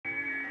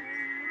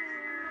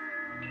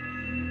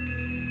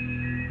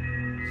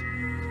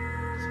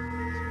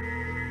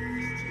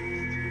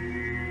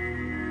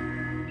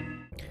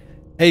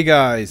Hey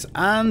guys,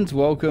 and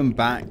welcome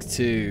back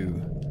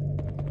to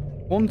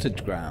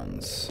Haunted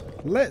Grounds.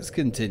 Let's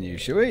continue,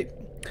 shall we?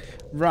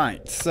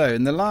 Right, so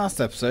in the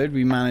last episode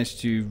we managed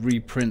to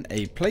reprint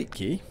a plate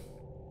key.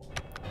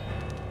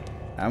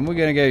 And we're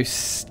going to go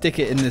stick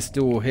it in this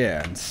door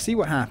here and see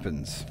what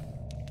happens.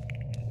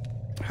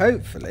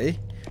 Hopefully,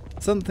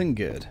 something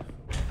good.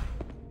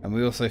 And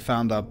we also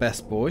found our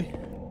best boy.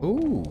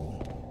 Ooh.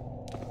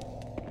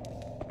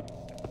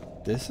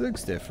 This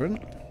looks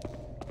different.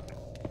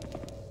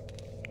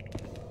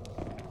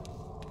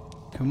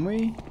 Can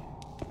we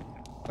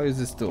close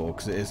this door?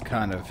 Because it is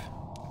kind of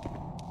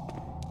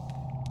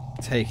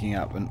taking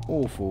up an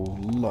awful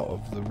lot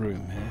of the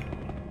room here.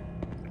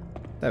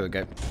 There we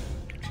go.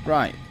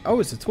 Right. Oh,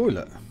 it's a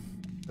toilet,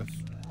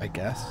 I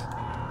guess.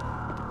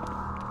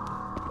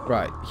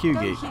 Right,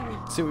 Hughie.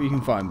 See what you can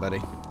find, buddy.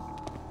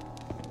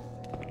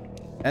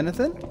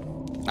 Anything?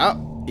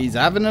 Oh, he's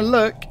having a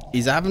look.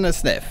 He's having a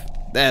sniff.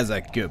 There's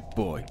a good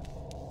boy.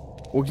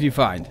 What can you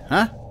find,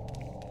 huh?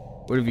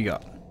 What have you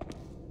got?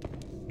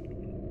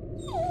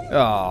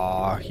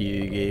 Aw,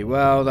 Hughie.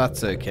 Well,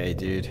 that's okay,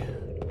 dude.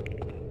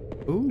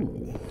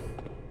 Ooh.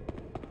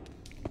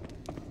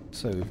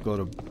 So we've got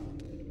a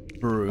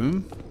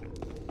broom.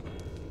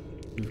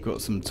 We've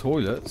got some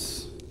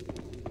toilets.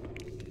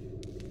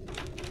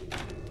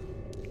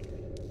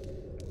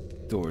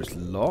 Door is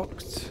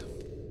locked.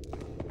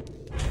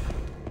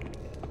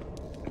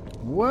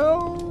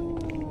 Well,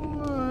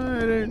 I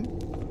don't...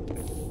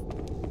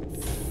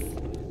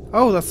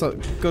 Oh, that's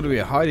got to be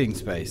a hiding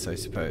space, I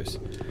suppose.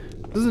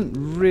 Doesn't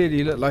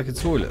really look like a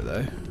toilet,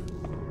 though.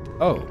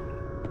 Oh.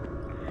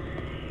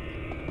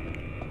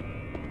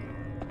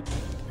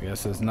 I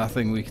guess there's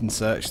nothing we can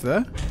search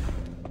there.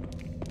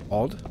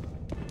 Odd.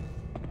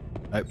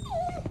 Nope.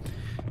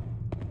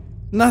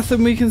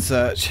 Nothing we can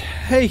search.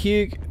 Hey,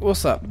 Hugh.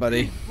 What's up,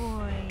 buddy?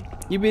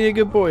 You being a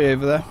good boy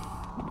over there?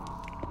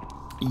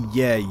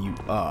 Yeah, you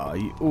are.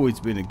 You've always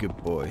been a good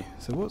boy.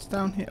 So what's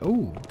down here?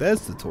 Oh,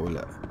 there's the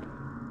toilet.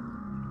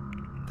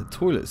 The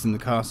toilets in the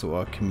castle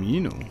are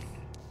communal.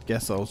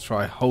 Guess I'll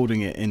try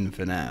holding it in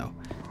for now.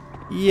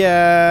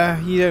 Yeah,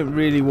 you don't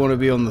really want to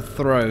be on the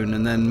throne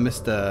and then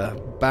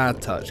Mr.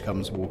 Bad Touch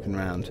comes walking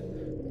around.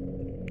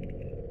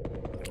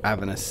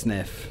 Having a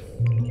sniff.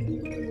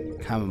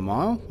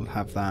 Chamomile, we'll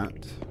have that.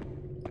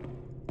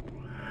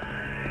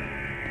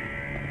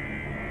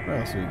 What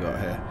else have we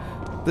got here?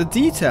 The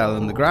detail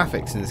and the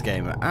graphics in this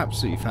game are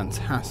absolutely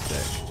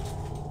fantastic.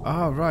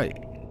 Ah, right.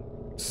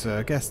 So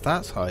I guess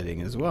that's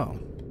hiding as well.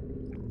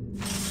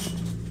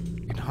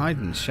 You can hide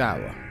in the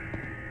shower.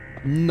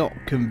 Not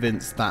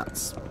convinced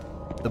that's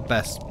the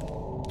best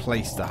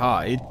place to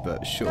hide,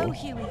 but sure.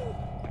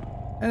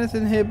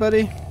 Anything here,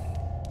 buddy?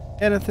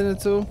 Anything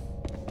at all?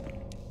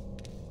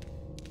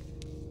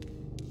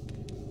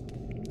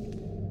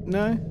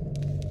 No?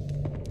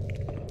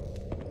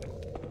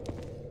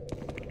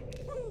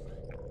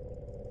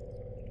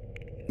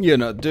 You're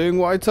not doing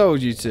what I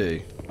told you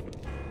to.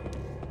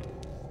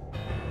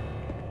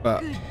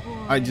 But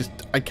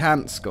I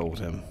can't scold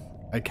him.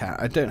 I can't.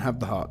 I don't have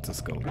the heart to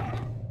scold him.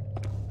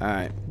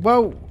 Alright.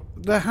 Well,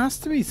 there has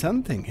to be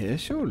something here,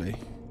 surely.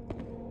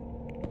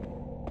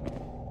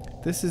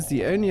 This is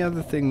the only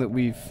other thing that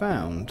we've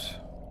found.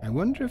 I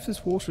wonder if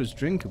this water is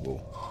drinkable.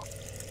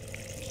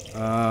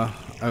 I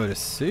would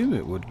assume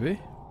it would be.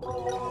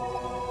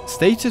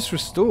 Status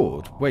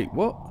restored. Wait,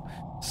 what?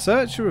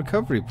 Search a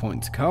recovery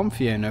point to calm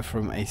Fiona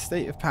from a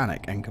state of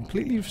panic and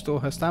completely restore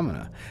her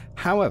stamina.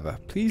 However,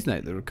 please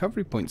note that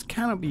recovery points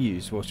cannot be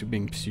used whilst you're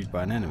being pursued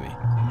by an enemy.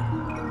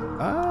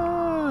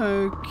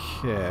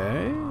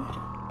 Okay.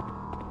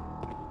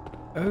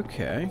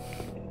 Okay.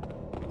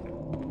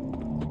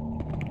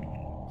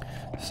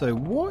 So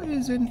what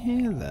is in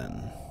here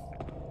then?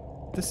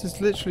 This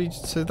is literally...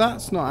 So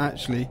that's not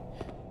actually...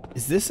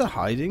 Is this a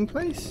hiding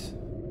place?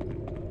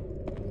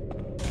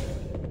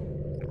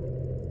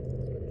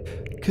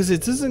 Because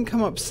it doesn't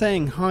come up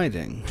saying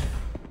hiding.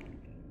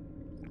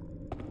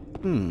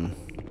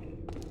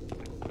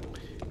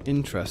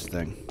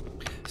 Interesting.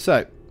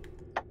 So.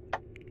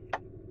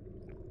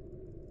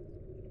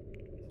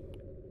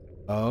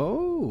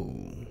 Oh.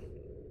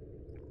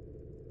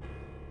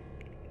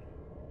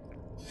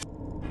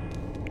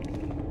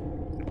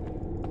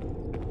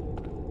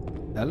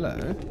 Hello.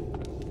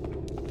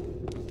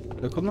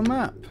 Look on the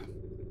map.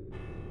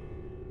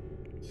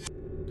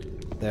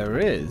 There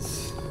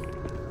is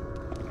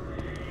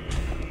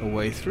a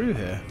way through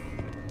here.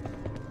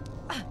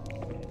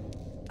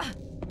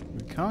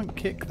 We can't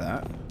kick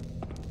that.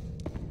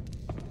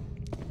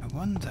 I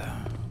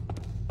wonder.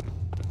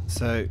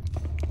 So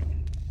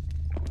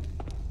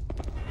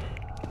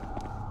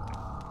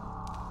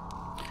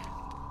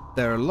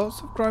there are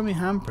lots of grimy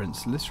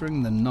handprints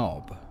littering the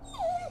knob.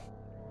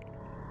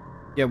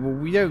 Yeah, well,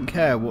 we don't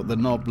care what the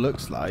knob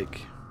looks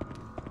like.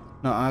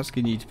 Not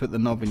asking you to put the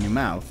knob in your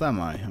mouth, am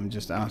I? I'm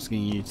just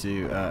asking you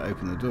to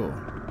open the door.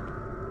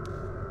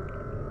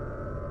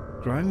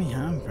 Grimy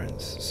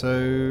handprints.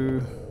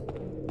 So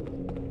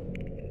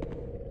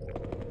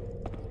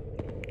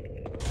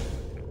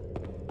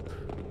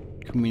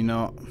Can we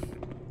not?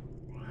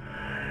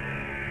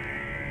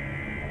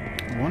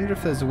 wonder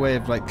if there's a way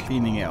of like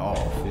cleaning it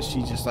off. Is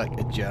she just like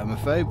a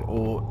germaphobe,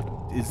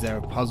 or is there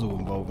a puzzle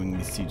involving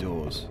these two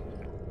doors?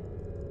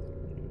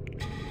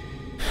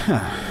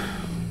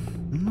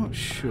 I'm not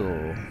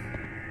sure.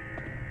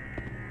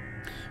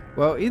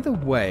 Well, either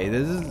way,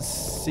 there doesn't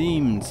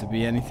seem to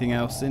be anything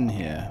else in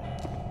here.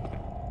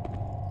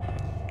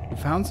 We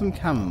found some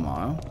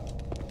chamomile.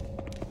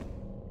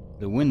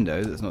 The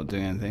window that's not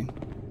doing anything.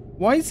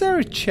 Why is there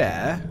a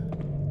chair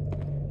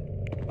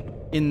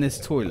in this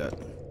toilet?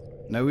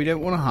 No, we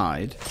don't want to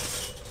hide.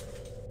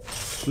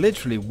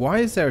 Literally, why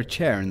is there a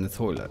chair in the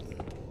toilet?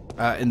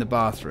 In the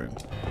bathroom?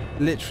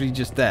 Literally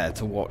just there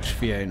to watch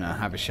Fiona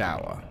have a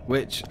shower.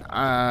 Which,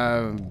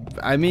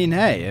 I mean,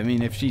 hey,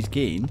 if she's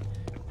keen,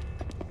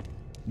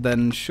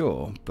 then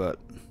sure, but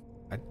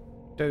I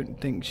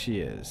don't think she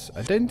is.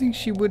 I don't think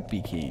she would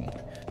be keen.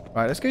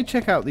 Right, let's go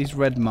check out these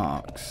red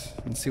marks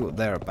and see what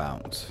they're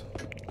about.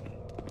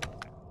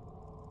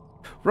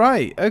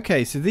 Right,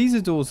 okay, so these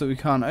are doors that we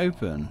can't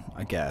open,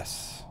 I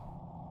guess.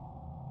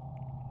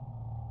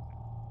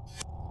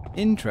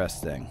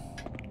 Interesting.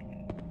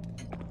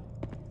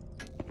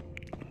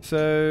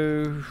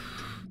 So,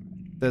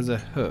 there's a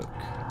hook.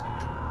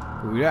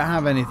 But we don't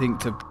have anything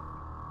to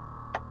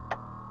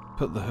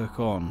put the hook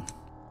on.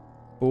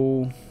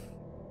 Ball.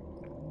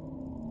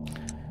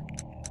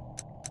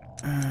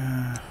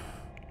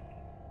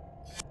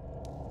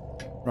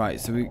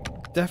 Right, so we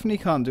definitely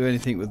can't do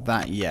anything with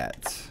that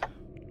yet.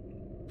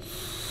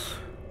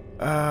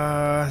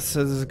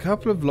 So there's a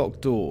couple of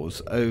locked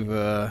doors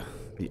over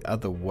the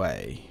other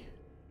way.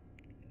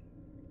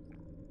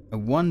 I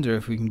wonder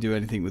if we can do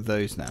anything with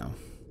those now.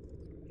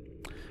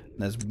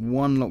 There's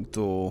one locked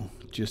door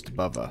just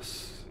above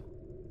us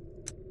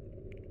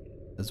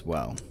as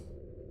well.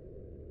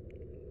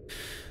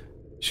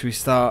 Should we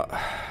start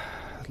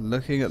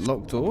looking at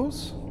locked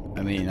doors?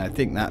 I mean, I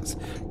think that's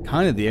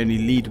kind of the only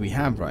lead we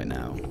have right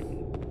now.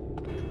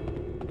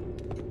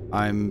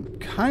 I'm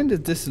kind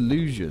of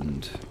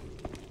disillusioned.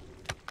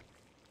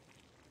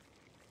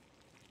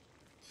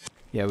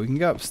 Yeah, we can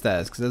go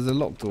upstairs because there's a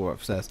locked door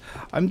upstairs.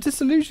 I'm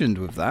disillusioned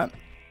with that.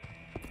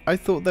 I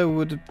thought there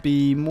would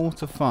be more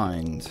to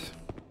find.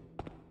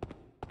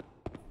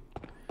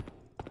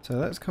 So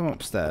let's come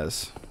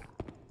upstairs.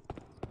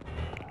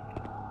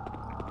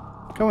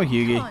 Come on,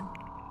 Hughie.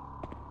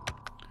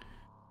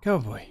 Come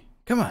on, boy.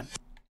 Come on.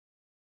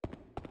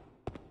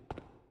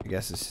 I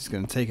guess it's just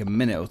going to take a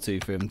minute or two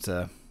for him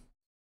to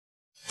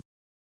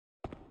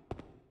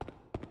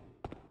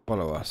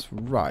follow us.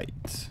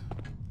 Right.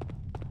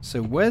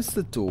 So where's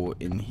the door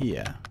in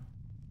here?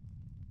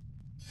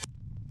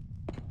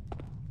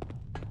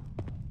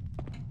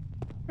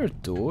 Is there a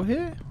door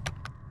here?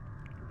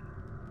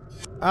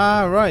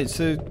 Ah, right.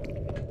 So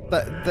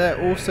they're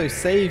also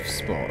save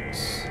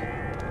spots.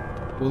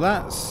 Well,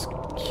 that's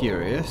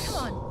curious.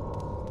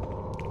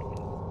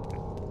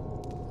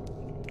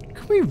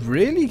 Can we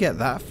really get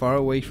that far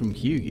away from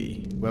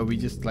Hughie, where we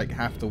just like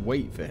have to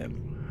wait for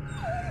him?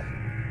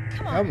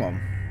 Come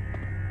on.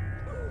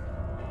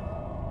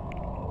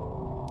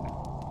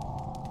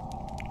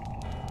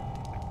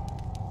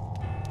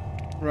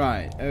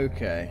 Right,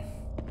 okay.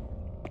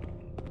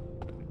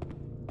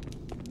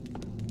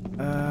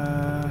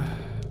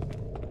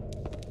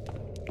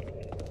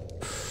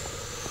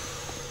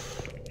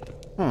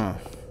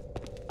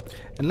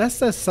 Unless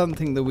there's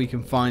something that we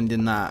can find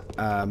in that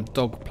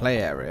dog play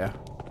area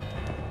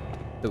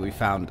that we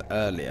found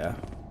earlier.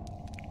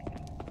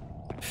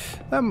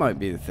 That might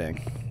be the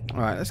thing.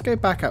 Alright, let's go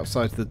back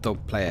outside to the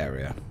dog play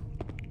area.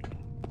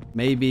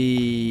 Maybe...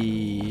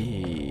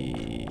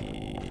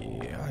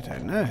 I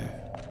don't know.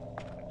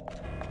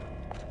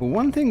 Well,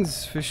 one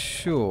thing's for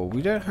sure.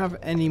 We don't have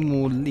any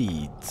more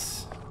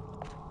leads.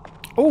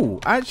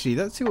 Oh, actually,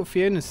 let's see what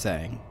Fiona's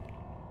saying.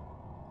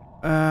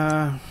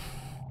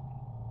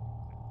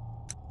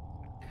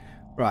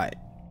 Right.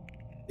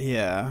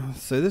 Yeah,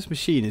 so this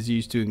machine is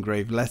used to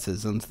engrave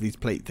letters onto these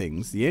plate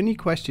things. The only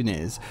question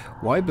is,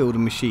 why build a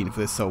machine for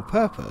this sole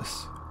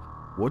purpose?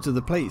 What do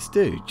the plates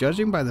do?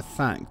 Judging by the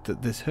fact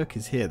that this hook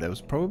is here, there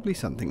was probably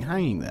something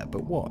hanging there,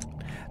 but what?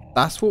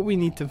 That's what we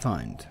need to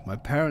find. My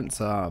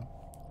parents are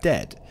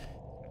dead.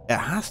 It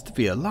has to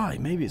be a lie.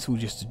 Maybe it's all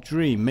just a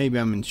dream. Maybe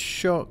I'm in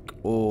shock,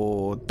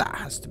 or that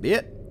has to be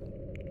it.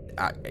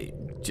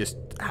 It just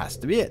has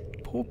to be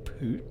it. Poor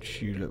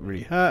Pooch, you look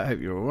really hurt. Hope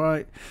you're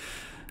alright.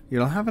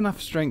 You'll have enough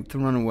strength to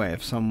run away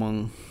if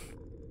someone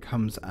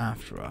comes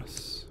after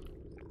us.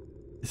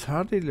 This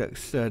hardly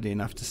looks sturdy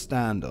enough to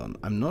stand on.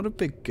 I'm not a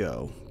big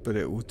girl, but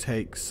it will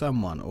take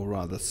someone, or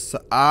rather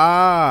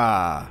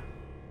ah!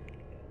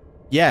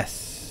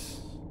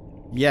 Yes.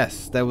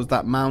 Yes, there was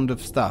that mound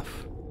of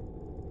stuff.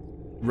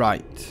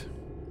 Right.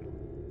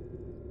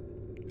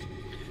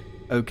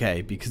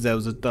 Okay, because there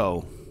was a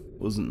doll,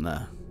 wasn't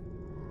there?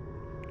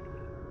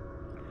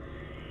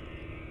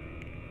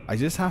 I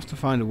just have to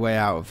find a way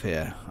out of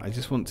here. I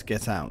just want to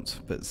get out.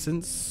 But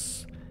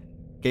since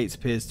Gates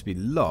appears to be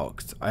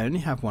locked, I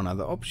only have one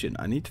other option.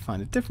 I need to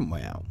find a different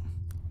way out.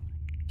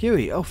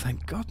 Huey, oh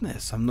thank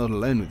goodness, I'm not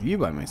alone with you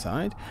by my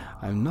side.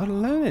 I'm not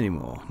alone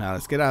anymore. Now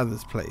let's get out of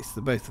this place, the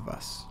both of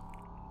us.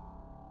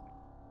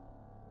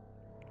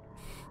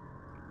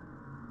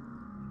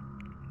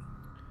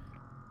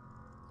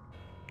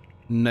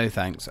 No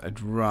thanks,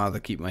 I'd rather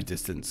keep my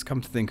distance. Come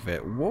to think of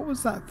it, what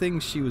was that thing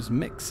she was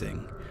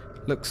mixing?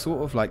 Looks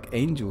sort of like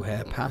angel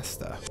hair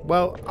pasta.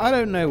 Well, I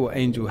don't know what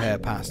angel hair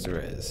pasta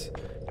is,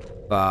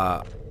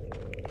 but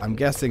I'm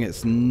guessing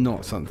it's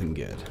not something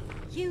good.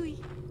 Huey.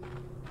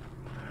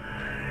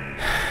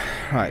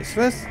 Right,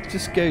 so let's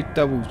just go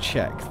double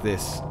check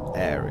this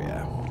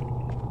area.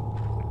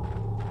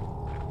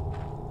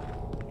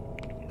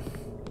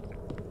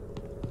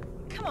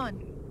 Come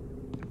on.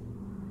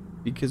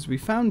 Because we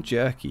found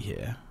jerky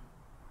here.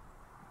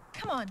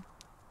 Come on.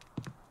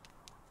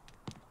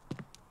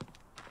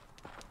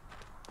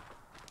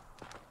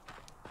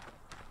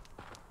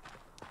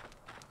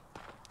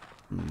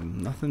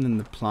 Nothing in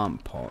the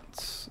plant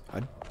pots.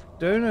 I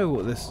don't know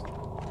what this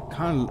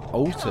kind of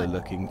altar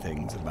looking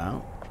thing's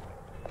about.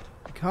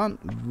 I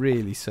can't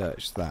really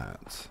search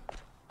that.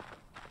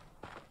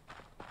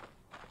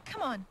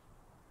 Come on.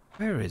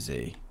 Where is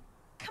he?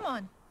 Come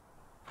on.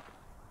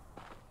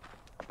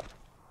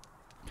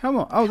 Come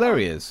on. Oh, there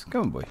he is.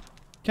 Come on, boy.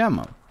 Come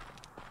on.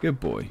 Good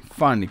boy.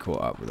 Finally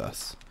caught up with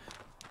us.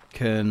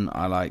 Can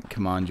I, like,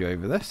 command you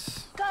over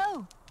this?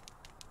 Go.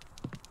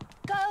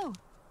 Go.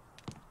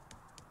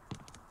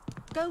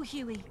 Go,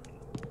 Huey.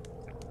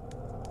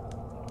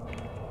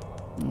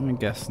 I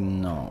guess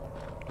not.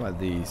 What are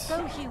these?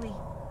 Go, Huey.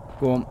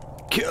 Go on.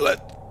 Kill it.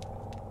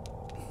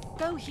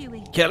 Go,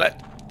 Huey. Kill it.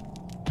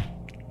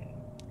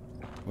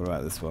 What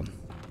about this one?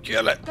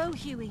 Kill it. Go,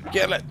 Huey.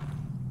 Kill it.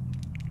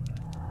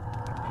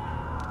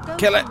 Go,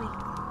 Kill it. Huey.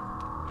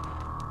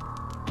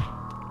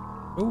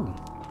 Ooh.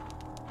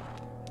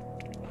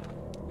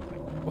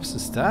 What's the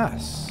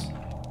stats?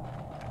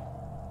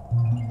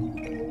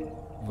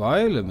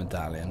 Viola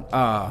medallion.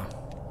 Ah.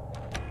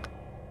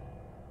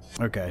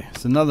 Okay,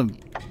 it's another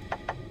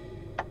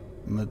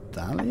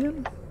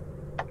medallion?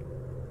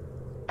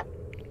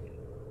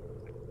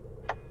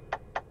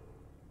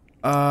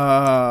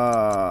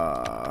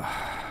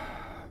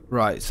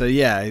 Right, so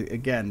yeah,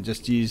 again,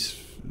 just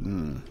use...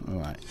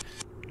 alright.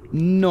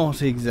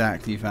 Not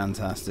exactly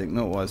fantastic,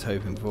 not what I was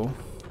hoping for.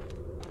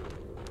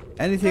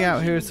 Anything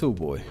out here at all,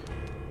 boy?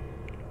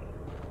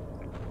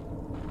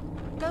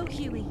 Go,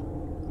 Huey.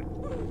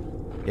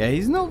 Yeah,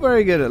 he's not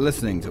very good at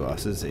listening to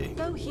us, is he?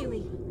 Go,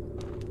 Huey.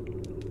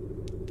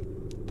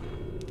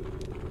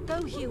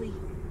 Go, Huey.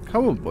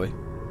 Come on, boy.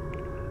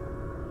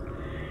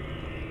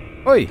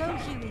 Oi! Go,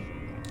 Huey.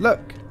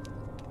 Look!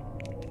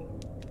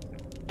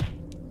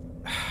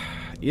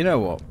 You know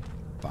what?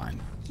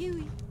 Fine.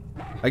 Huey.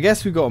 I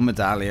guess we got a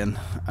medallion.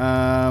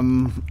 I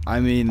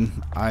mean,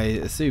 I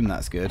assume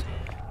that's good.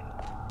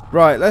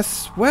 Right,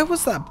 let's... Where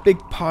was that big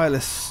pile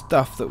of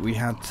stuff that we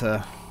had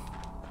to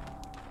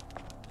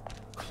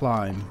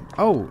climb?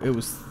 Oh, it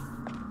was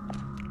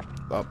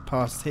up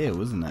past here,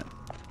 wasn't it?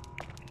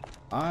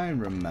 I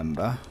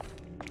remember.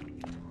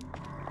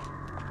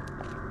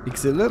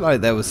 Because it looked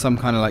like there was some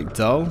kind of like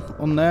dull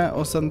on there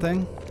or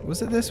something.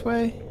 Was it this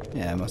way?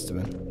 Yeah, it must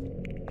have been.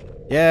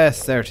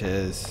 Yes, there it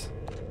is.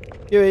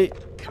 Huey.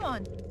 Come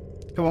on.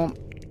 Come on.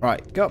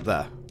 Right, go up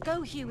there.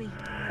 Go, Huey.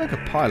 Like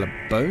a pile of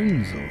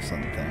bones or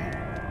something.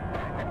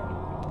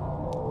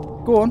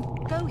 Go on.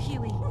 Go,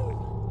 Huey.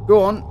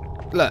 Go on.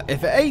 Look,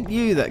 if it ain't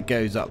you that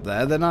goes up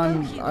there, then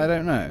I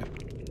don't know.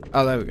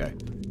 Oh, there we go.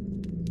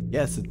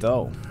 Yeah, it's a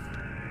doll.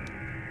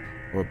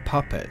 Or a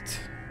puppet.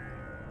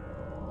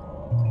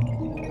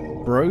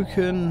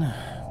 Broken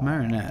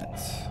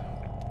marionette.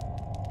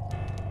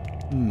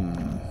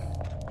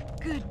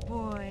 Good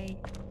boy.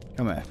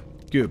 Come here.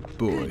 Good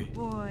boy. Good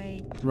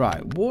boy.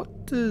 Right,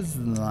 what does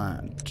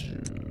that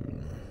do?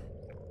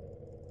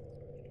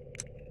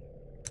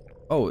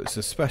 Oh, it's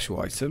a special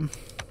item.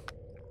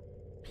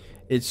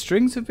 Its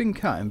strings have been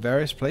cut in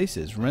various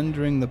places,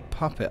 rendering the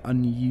puppet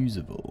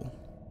unusable.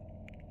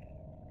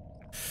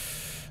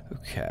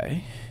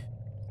 Okay.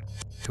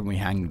 Can we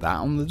hang that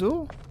on the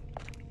door?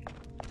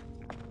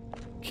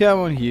 Come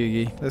on,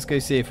 Hughie. Let's go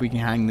see if we can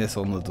hang this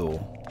on the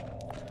door.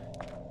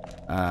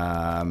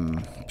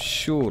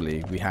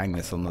 Surely we hang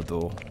this on the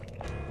door.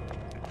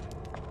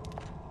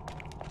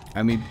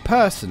 I mean,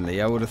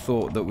 personally, I would have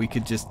thought that we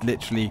could just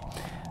literally,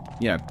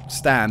 you know,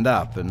 stand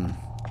up and,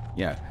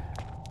 you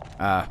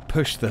know,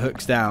 push the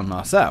hooks down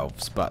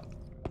ourselves, but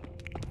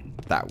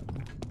that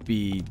would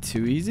be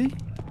too easy,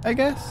 I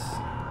guess.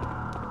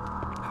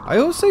 I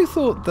also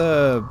thought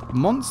the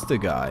monster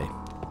guy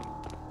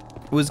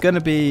was going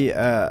to be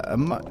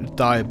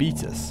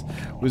diabetes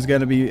was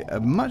going to be a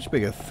much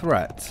bigger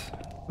threat.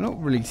 We're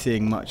not really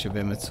seeing much of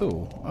him at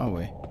all, are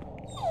we?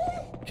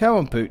 Come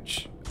on,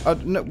 Pooch.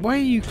 No, why are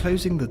you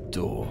closing the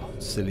door,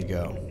 silly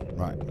girl?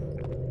 Right.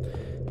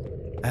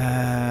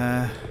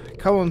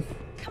 Come on.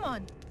 Come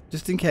on.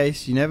 Just in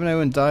case, you never know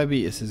when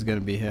diabetes is going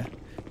to be here.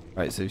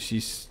 Right, so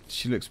she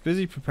looks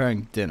busy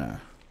preparing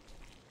dinner.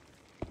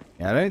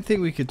 Yeah, I don't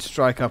think we could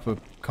strike up a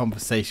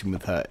conversation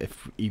with her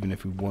even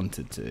if we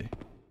wanted to.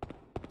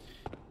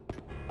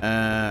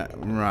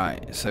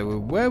 Right, so we're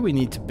where we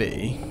need to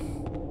be.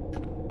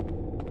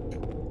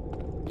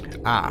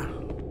 Ah.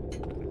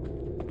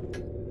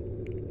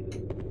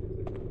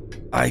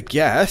 I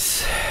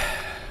guess.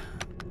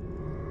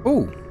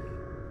 Oh,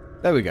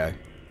 there we go.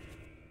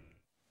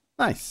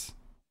 Nice.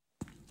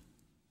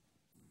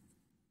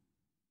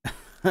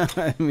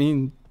 I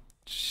mean,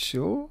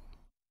 sure.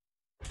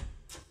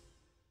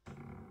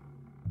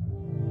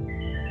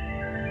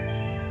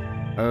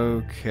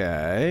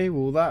 Okay,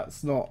 well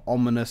that's not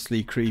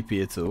ominously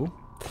creepy at all.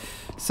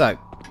 So,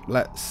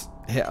 let's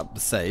hit up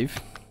the save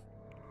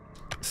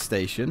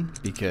station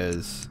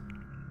because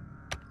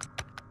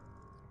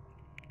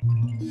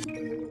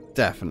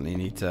definitely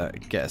need to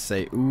get a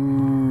save.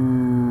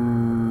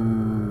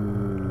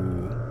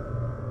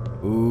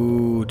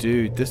 Ooh,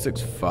 dude, this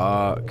looks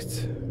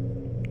fucked.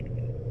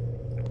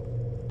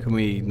 Can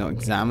we not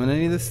examine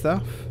any of this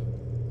stuff?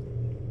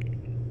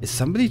 Is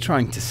somebody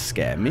trying to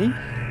scare me?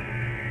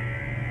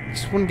 I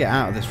just want to get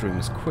out of this room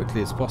as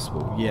quickly as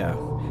possible. Yeah.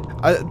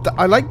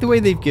 I like the way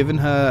they've given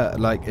her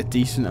like a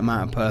decent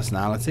amount of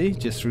personality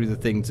just through the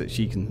things that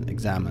she can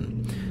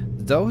examine.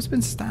 The doll has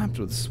been stabbed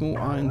with small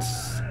iron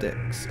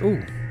sticks.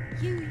 Ooh.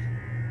 Huey.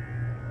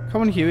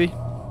 Come on, Huey.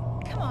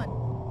 Come on.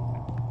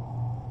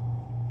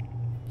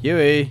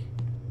 Huey.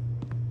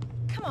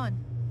 Come on.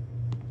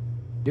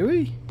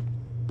 Huey?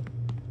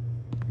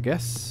 I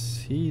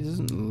guess he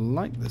doesn't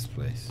like this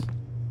place.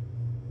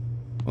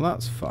 Well,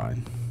 that's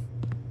fine.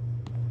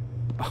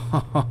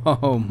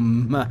 Oh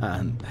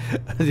man,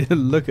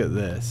 look at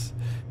this.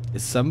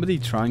 Is somebody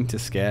trying to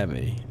scare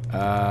me?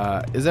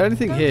 Is there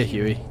anything here,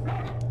 Huey?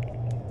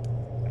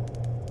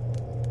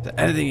 Is there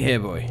anything here,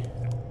 boy?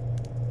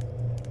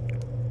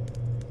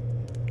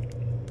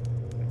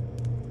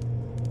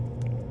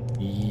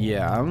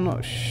 Yeah, I'm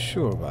not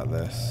sure about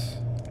this.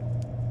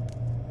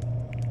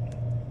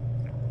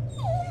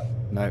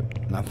 Nope,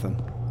 nothing.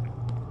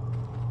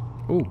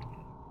 Ooh.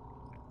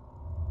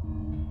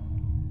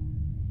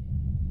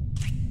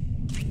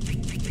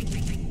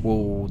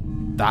 Well,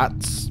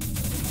 that's...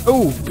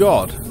 Oh,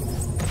 God.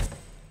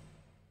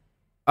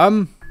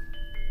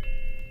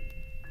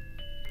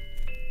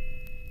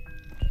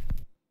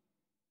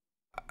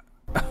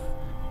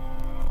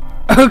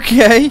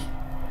 Okay.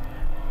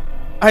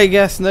 I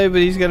guess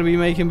nobody's going to be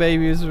making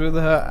babies with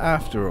her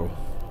after all.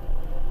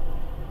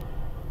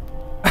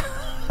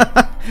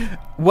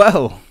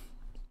 Well,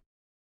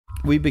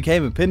 we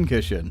became a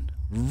pincushion.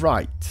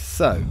 Right,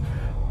 so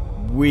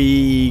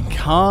we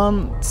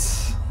can't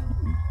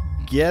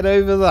get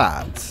over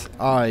that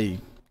eye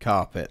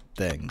carpet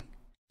thing.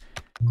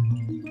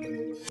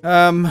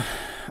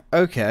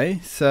 Okay,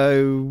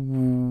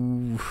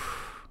 so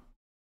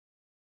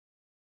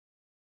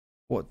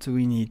what do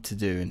we need to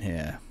do in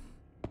here?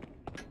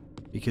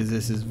 Because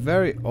this is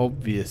very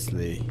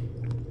obviously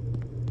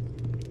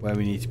where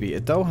we need to be. A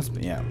doll has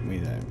been... Yeah, we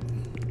know.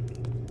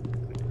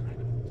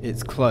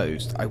 It's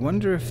closed. I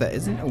wonder if there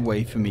isn't a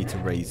way for me to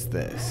raise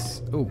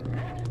this. Oh.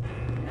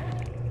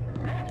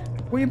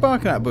 What are you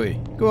barking at, boy?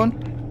 Go on.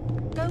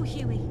 Go,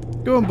 Huey.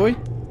 Go on, boy.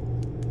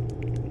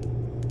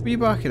 What are you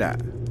barking at?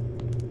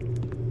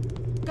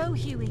 Go,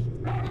 Huey.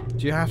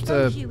 Do you have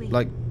Go, to, Huey.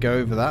 like, go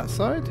over that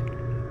side?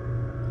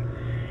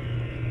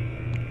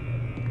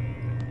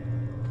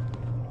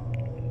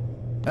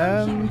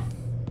 Huey.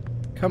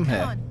 Come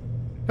here. on.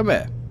 Come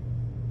here.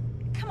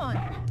 Come on.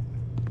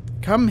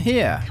 Come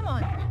here. Come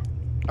on.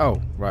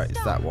 Oh, right, it's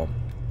Stop. that one.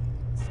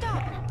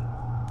 Stop.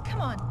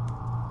 Come on.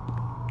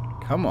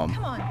 Come on.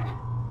 Come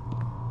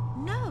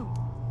on. No.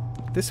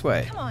 This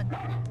way. Come on.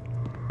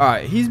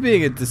 Alright, he's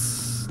being a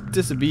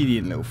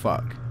disobedient little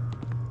fuck.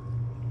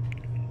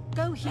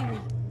 Go, Huey.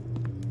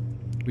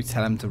 We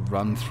tell him to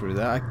run through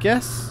there. I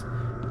guess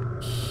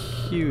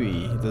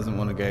Huey doesn't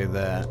want to go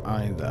there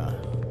either.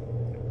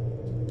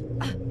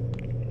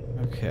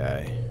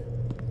 Okay.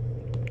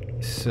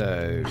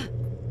 So,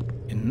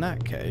 in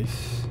that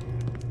case,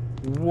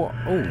 what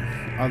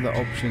other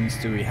options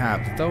do we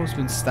have? The doll's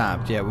been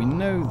stabbed. Yeah, we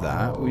know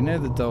that. We know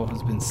the doll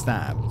has been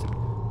stabbed.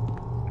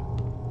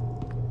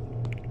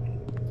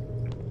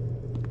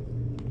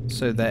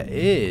 So there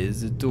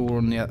is a door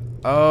on the other...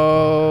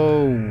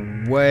 Oh,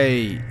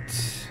 wait.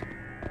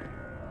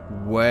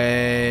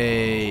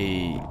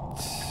 Wait.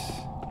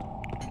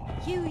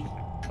 Huey.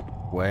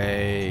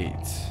 Wait.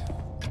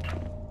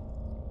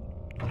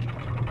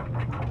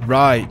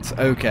 Right,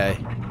 okay.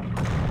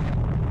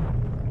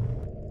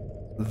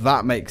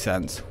 That makes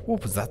sense.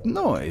 What was that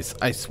noise?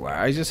 I swear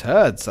I just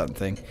heard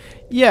something.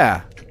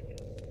 Yeah.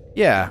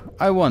 Yeah,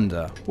 I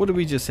wonder. What did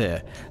we just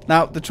hear?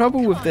 Now, the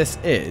trouble with this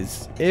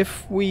is,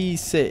 if we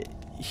sit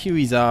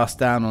Huey's ass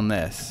down on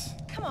this...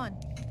 Come on.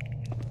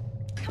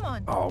 Come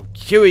on. Oh,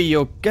 Huey,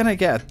 you're gonna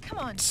get Come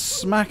on. a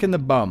smack in the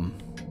bum.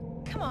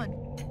 Come on.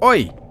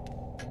 Oi!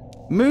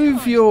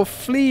 Move your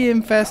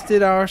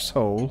flea-infested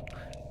arsehole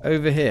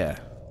over here.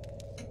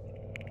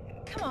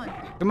 Come on.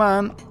 Come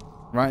on.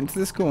 Right into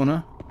this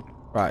corner.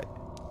 Right.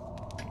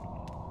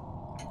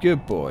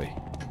 Good boy.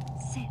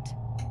 Sit.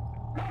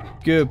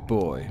 Good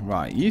boy.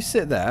 Right, you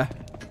sit there.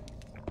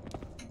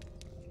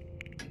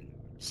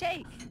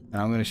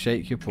 And I'm going to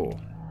shake your paw.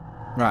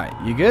 Right,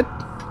 you good?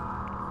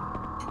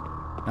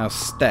 Now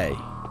stay.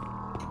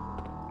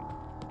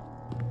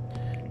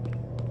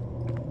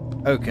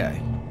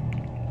 Okay.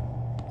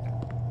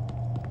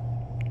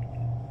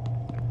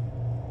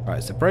 Right,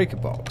 it's a breaker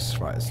box.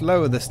 Right, let's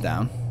lower this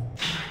down.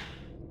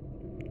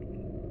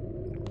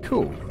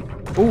 Cool.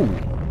 Ooh.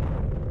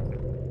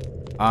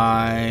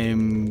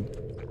 I'm...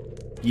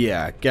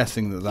 yeah,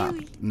 guessing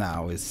that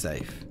now is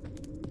safe.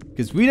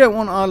 Because we don't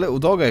want our little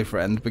doggo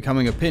friend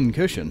becoming a pin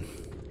cushion.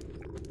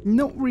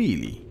 Not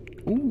really.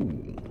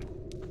 Ooh.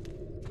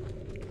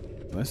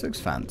 This looks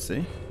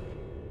fancy.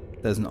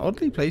 There's an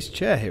oddly placed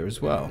chair here as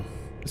well.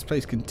 This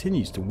place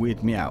continues to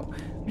weird me out.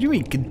 What do you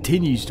mean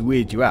continues to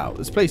weird you out?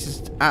 This place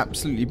is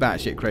absolutely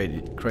batshit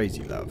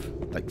crazy,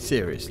 love. Like,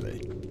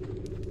 seriously.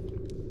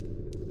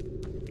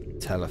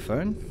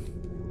 Telephone.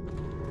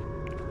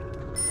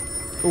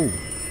 Ooh.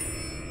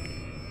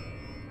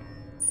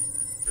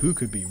 Who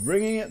could be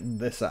ringing at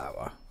this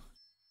hour?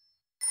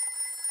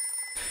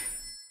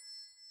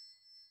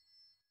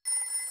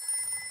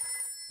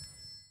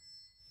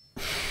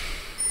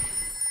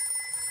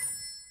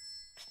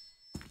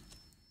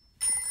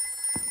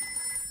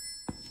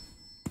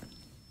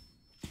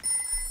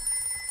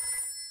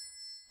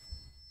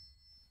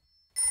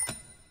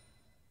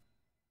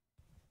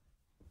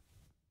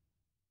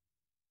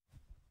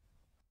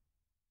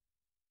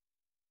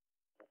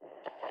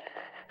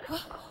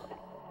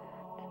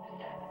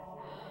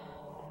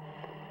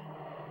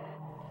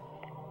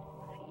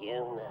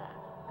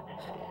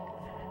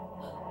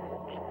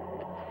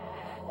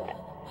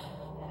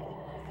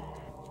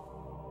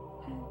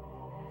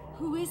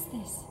 Who is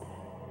this?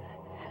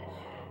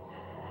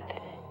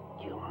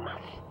 You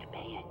must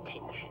pay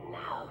attention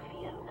now,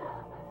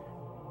 Fiona.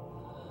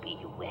 Be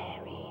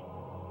wary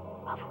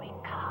of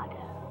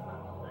Ricardo.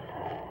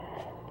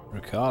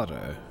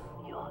 Ricardo?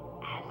 Your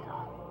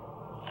Azov.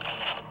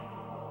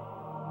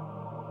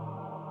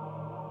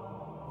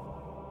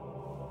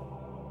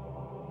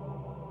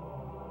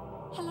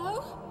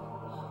 Hello?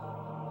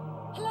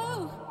 Hello?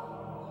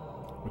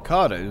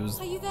 Ricardo was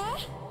Are you there?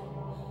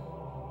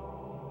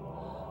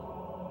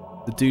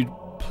 the dude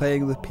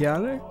playing the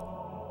piano?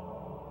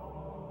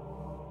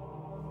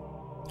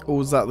 Or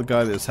was that the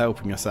guy that was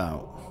helping us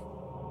out?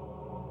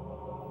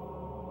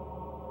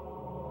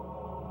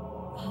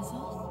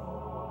 Azov?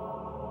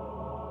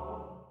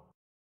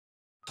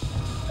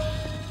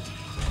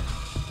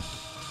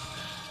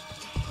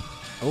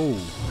 Oh.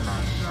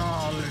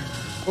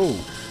 Oh.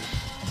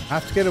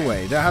 Have to get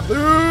away. Don't have to.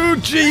 Oh,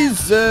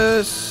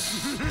 Jesus!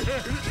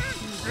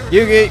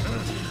 Yugi!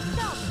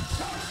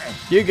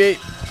 Yugi!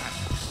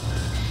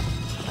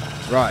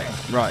 Right.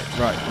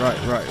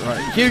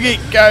 Hughie,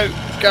 go!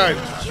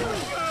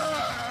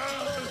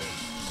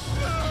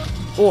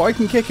 Oh, I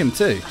can kick him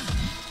too.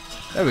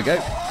 There we go.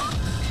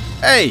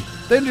 Hey,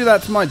 don't do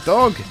that to my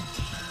dog.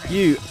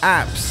 You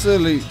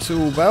absolute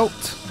tool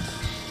belt.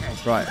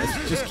 Right,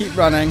 let's just keep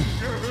running.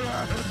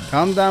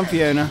 Calm down,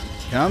 Fiona.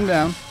 Calm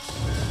down.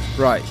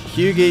 Right,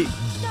 Hughie.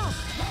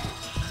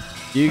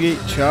 Hughie,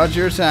 charge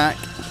your attack.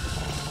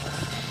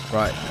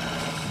 Right.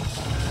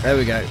 There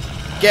we go.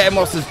 Get him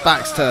whilst his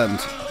back's turned.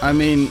 I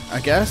mean, I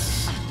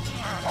guess.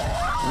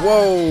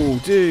 Whoa,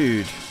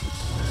 dude.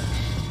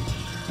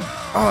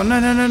 Oh, no.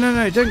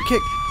 Don't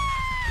kick.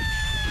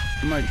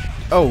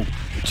 Oh,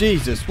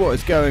 Jesus. What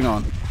is going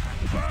on?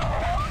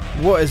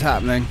 What is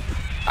happening?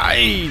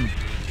 I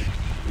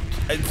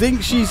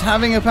think she's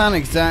having a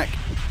panic attack.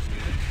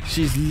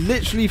 She's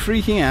literally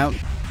freaking out.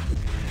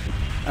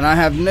 And I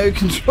have no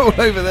control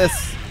over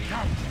this.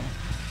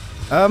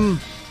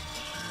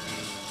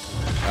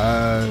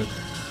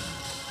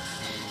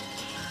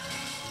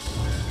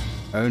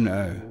 Oh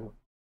no.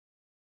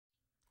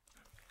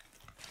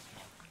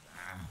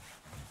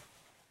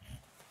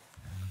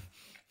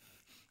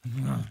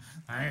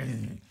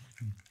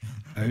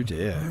 Oh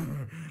dear.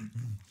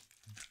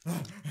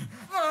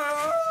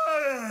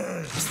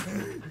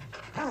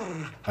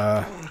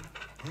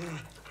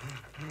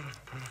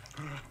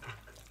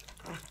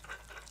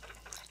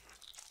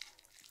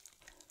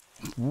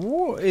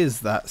 What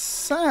is that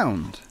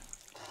sound?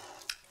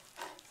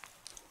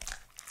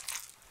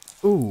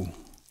 Ooh.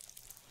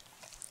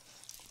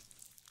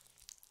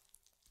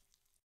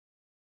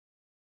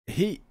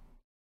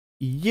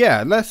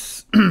 Yeah,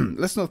 let's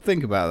not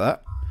think about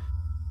that.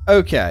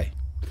 Okay.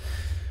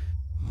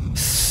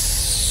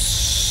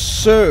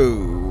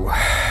 So,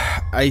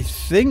 I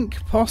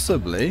think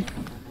possibly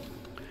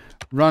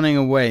running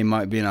away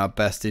might be in our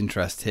best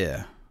interest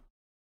here.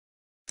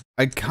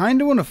 I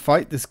kind of want to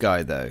fight this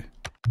guy though.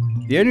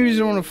 The only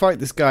reason I want to fight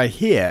this guy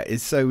here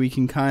is so we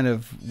can kind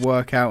of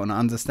work out and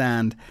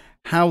understand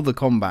how the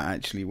combat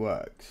actually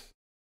works.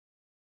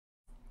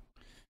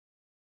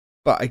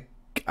 But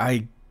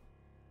I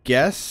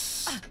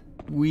guess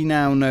we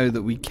now know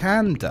that we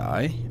can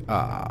die.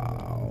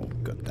 Oh,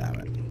 god damn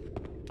it.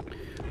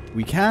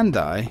 We can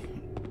die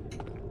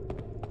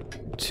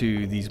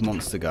to these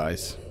monster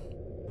guys.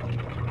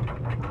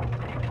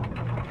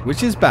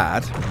 Which is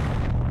bad.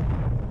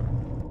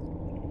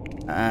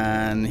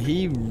 And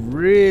he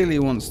really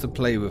wants to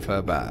play with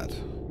her bad.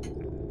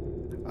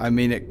 I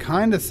mean, it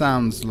kind of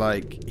sounds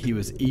like he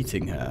was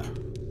eating her,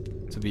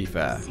 to be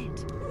fair.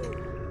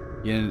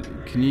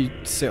 Can you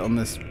sit on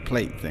this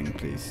plate thing,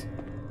 please?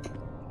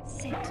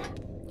 Sit.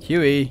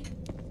 Huey,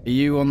 are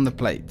you on the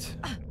plate?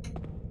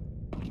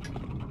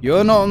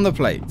 You're not on the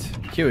plate.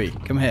 Huey,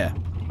 come here.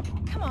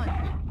 Come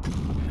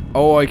on.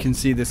 Oh, I can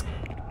see this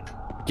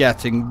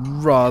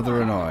getting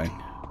rather annoying.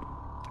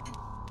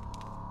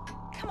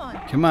 Come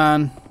on. Come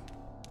on.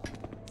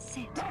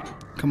 Sit.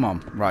 Come on.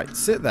 Right,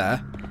 sit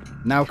there.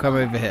 Now come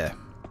over here.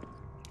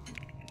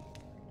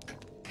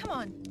 Come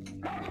on.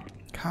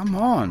 Come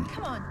on.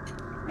 Come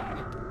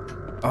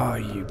on. Oh,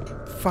 you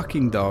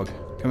fucking dog.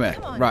 Come here.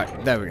 Come on.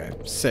 Right, there we go.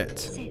 Sit.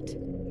 Sit.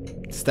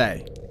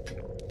 Stay.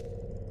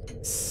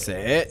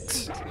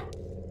 Sit.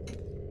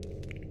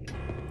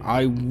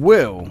 I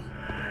will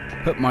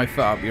put my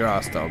foot up your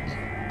ass, dog.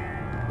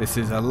 This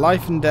is a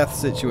life and death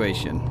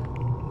situation.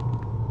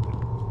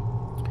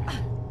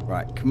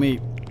 Right, can we...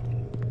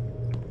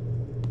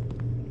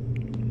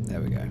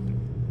 There we go.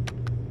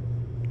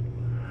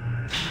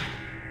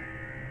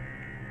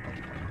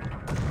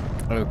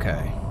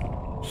 Okay.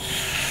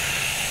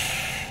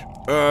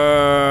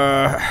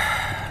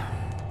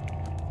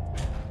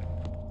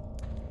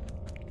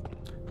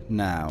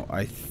 Now,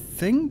 I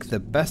think the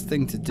best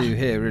thing to do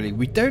here, really,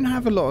 we don't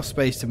have a lot of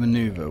space to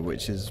maneuver,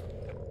 which is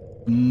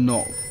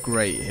not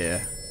great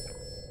here.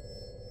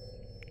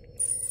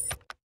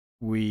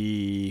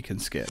 We can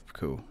skip,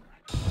 cool.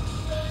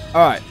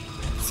 Alright,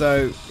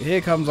 so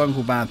here comes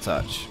Uncle Bad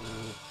Touch.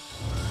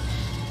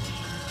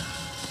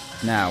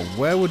 Now,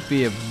 where would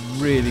be a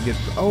really good...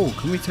 Oh,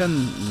 can we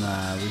turn...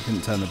 Nah, we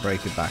couldn't turn the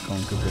breaker back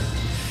on, could we?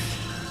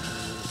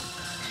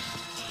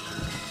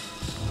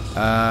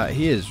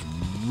 He is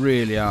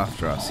really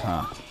after us,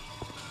 huh?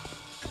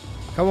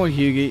 Come on,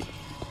 Hughie.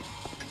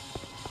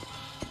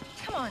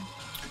 Come on.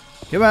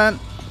 Come on.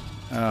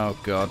 Oh,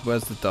 God,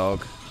 where's the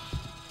dog?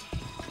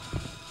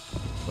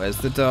 Where's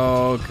the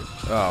dog?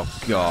 Oh,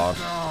 God.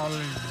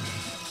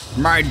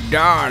 My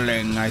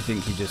darling, I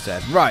think he just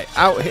said. Right,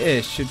 out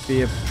here should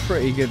be a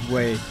pretty good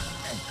way,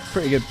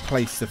 pretty good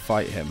place to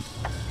fight him.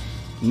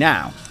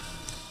 Now,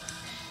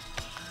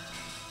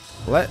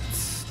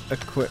 let's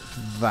equip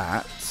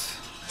that.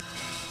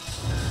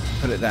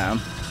 Put it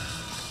down.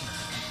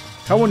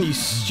 Come on, you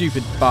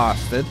stupid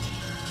bastard.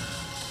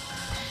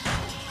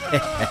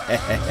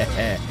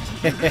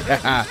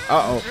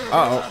 Uh-oh,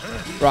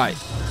 uh-oh. Right.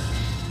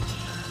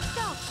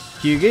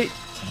 Hughie.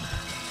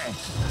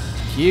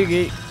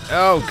 Hughie.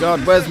 Oh,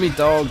 God, where's me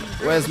dog?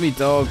 Where's me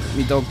dog?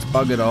 Me dog's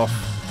buggered off.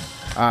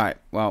 Alright,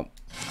 well,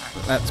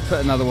 let's put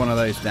another one of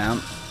those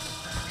down.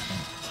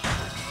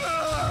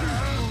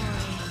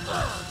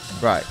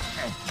 Right.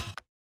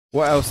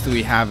 What else do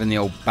we have in the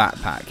old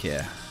backpack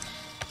here?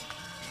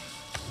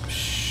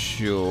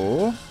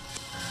 Sure.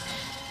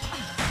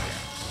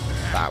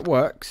 That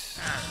works.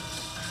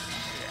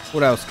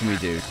 What else can we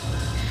do?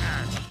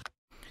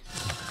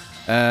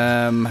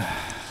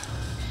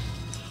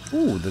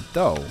 Ooh, the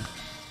doll.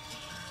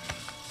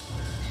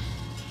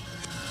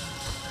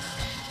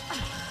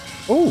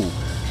 Ooh.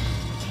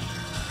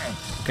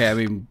 Okay, I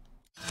mean,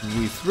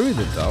 we threw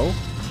the doll.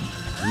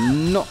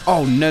 No.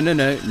 Oh, no, no,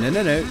 no, no,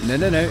 no, no, no,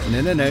 no, no,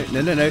 no, no, no,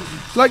 no, no, no.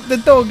 Like, the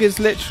dog is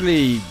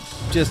literally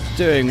just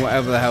doing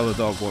whatever the hell the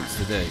dog wants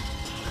to do.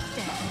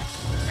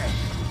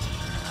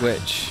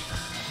 Which...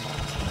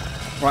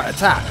 Right,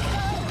 attack.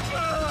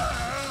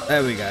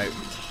 There we go.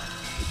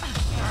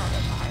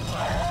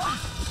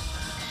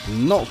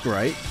 Not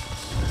great.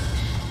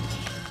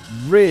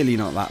 Really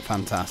not that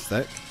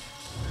fantastic.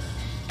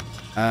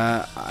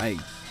 I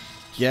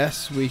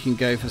guess we can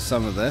go for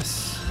some of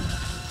this.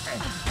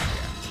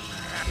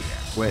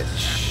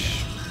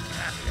 Which...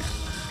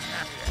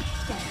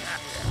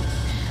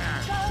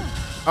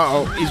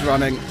 Uh-oh, he's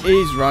running.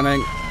 He's running.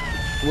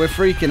 We're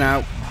freaking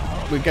out.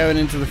 We're going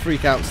into the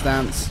freak out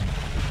stance.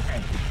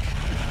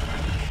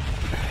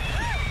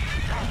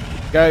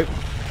 Go.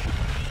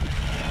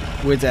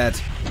 We're dead.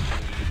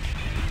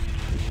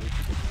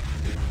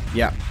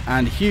 Yeah,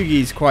 and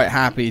Hughie's quite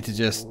happy to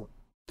just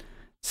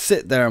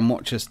sit there and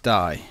watch us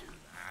die.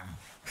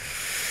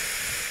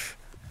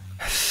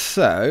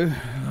 So,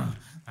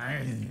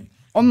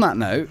 on that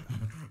note,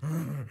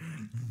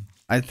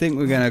 I think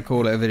we're going to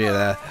call it a video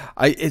there.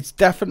 It's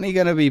definitely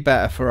going to be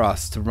better for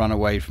us to run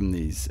away from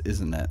these,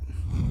 isn't it?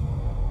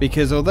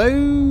 Because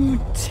although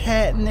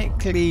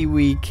technically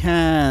we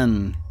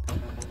can...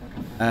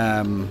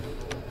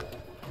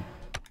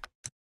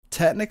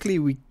 technically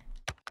we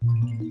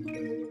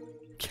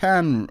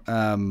can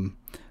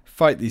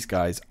fight these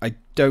guys, I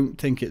don't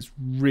think it's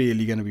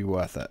really going to be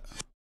worth it.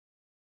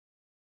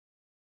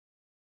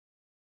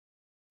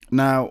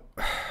 Now,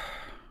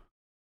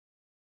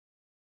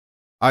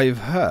 I've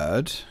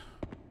heard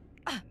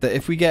that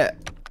if we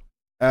get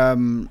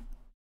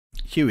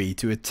Huey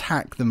to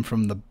attack them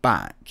from the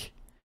back,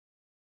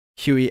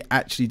 Huey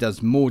actually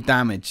does more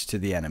damage to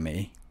the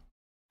enemy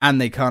and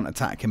they can't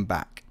attack him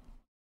back.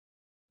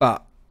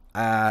 But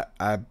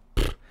it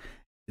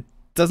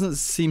doesn't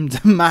seem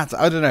to matter.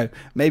 I don't know.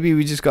 Maybe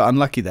we just got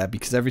unlucky there,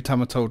 because every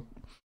time I told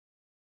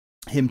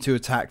him to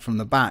attack from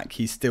the back,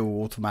 he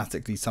still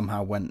automatically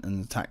somehow went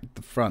and attacked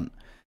the front.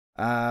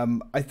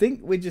 I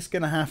think we're just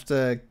going to have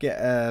to get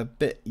a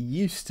bit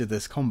used to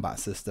this combat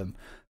system.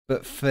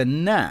 But for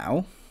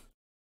now,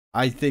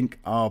 I think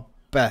our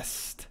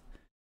best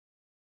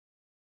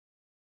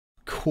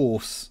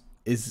course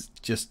is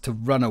just to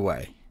run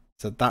away.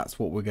 So that's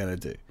what we're going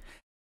to do.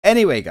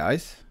 Anyway,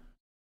 guys,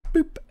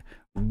 boop.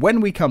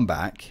 When we come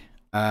back,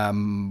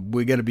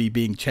 we're going to be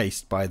being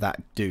chased by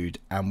that dude,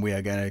 and we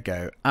are going to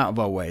go out of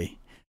our way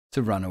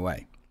to run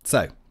away.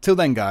 So till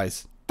then,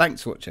 guys,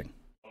 thanks for watching.